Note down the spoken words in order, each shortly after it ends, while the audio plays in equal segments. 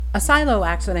A silo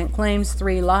accident claims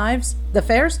 3 lives, the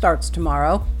fair starts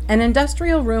tomorrow, and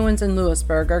industrial ruins in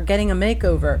Lewisburg are getting a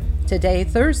makeover. Today,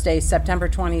 Thursday, September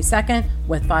 22nd,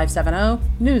 with 570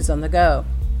 News on the Go.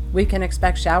 We can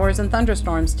expect showers and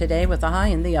thunderstorms today with a high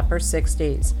in the upper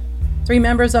 60s. 3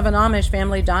 members of an Amish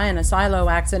family die in a silo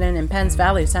accident in Penns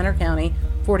Valley, Center County.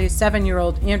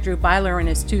 47-year-old Andrew Byler and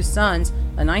his 2 sons,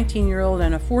 a 19-year-old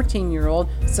and a 14-year-old,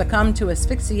 succumbed to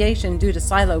asphyxiation due to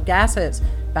silo gases.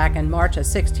 Back in March, a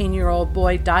 16-year-old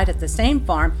boy died at the same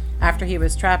farm after he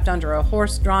was trapped under a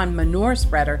horse-drawn manure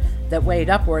spreader that weighed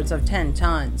upwards of 10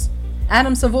 tons.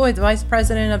 Adam Savoy, the vice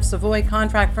president of Savoy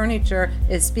Contract Furniture,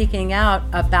 is speaking out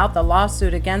about the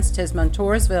lawsuit against his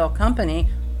Montoursville company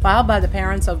filed by the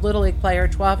parents of Little League player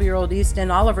 12-year-old Easton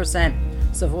Oliverson.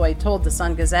 Savoy told the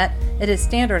Sun-Gazette it is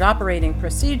standard operating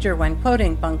procedure when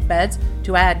quoting bunk beds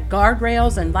to add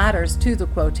guardrails and ladders to the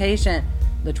quotation.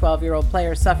 The 12-year-old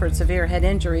player suffered severe head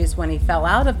injuries when he fell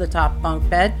out of the top bunk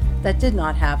bed that did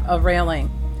not have a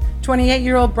railing.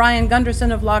 28-year-old Brian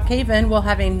Gunderson of Lock Haven will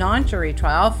have a non-jury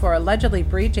trial for allegedly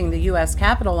breaching the U.S.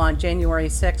 Capitol on January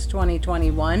 6,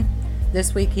 2021.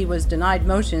 This week he was denied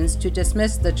motions to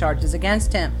dismiss the charges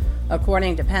against him.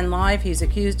 According to Penn Live, he's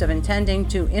accused of intending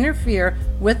to interfere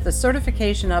with the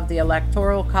certification of the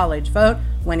Electoral College vote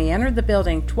when he entered the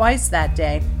building twice that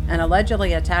day and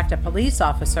allegedly attacked a police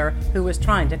officer who was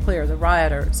trying to clear the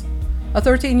rioters. A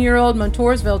 13-year-old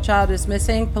Montoursville child is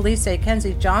missing. Police say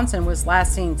Kenzie Johnson was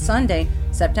last seen Sunday,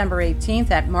 September 18th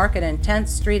at Market and 10th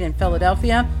Street in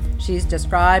Philadelphia. She's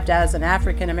described as an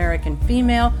African-American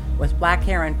female with black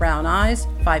hair and brown eyes,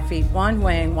 5 feet 1,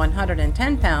 weighing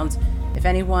 110 pounds. If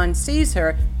anyone sees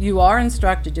her, you are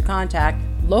instructed to contact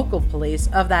local police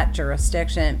of that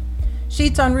jurisdiction.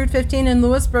 Sheetz on Route 15 in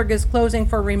Lewisburg is closing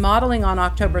for remodeling on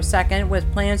October 2nd, with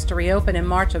plans to reopen in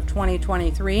March of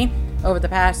 2023. Over the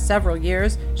past several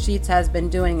years, Sheetz has been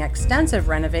doing extensive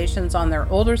renovations on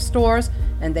their older stores,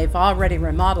 and they've already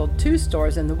remodeled 2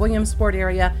 stores in the Williamsport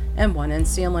area and 1 in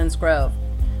Selinsgrove.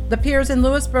 The piers in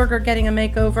Lewisburg are getting a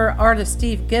makeover. Artist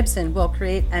Steve Gibson will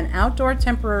create an outdoor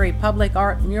temporary public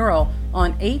art mural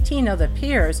on 18 of the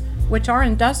piers, which are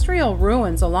industrial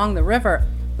ruins along the river.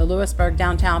 The Lewisburg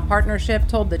Downtown Partnership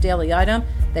told the Daily Item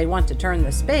they want to turn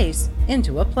the space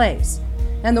into a place.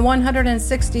 And the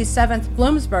 167th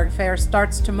Bloomsburg Fair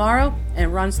starts tomorrow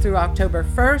and runs through October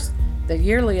 1st. The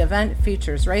yearly event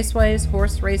features raceways,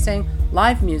 horse racing,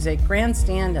 live music,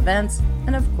 grandstand events,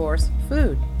 and of course,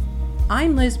 food.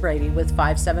 I'm Liz Brady with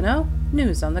 570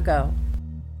 News on the Go.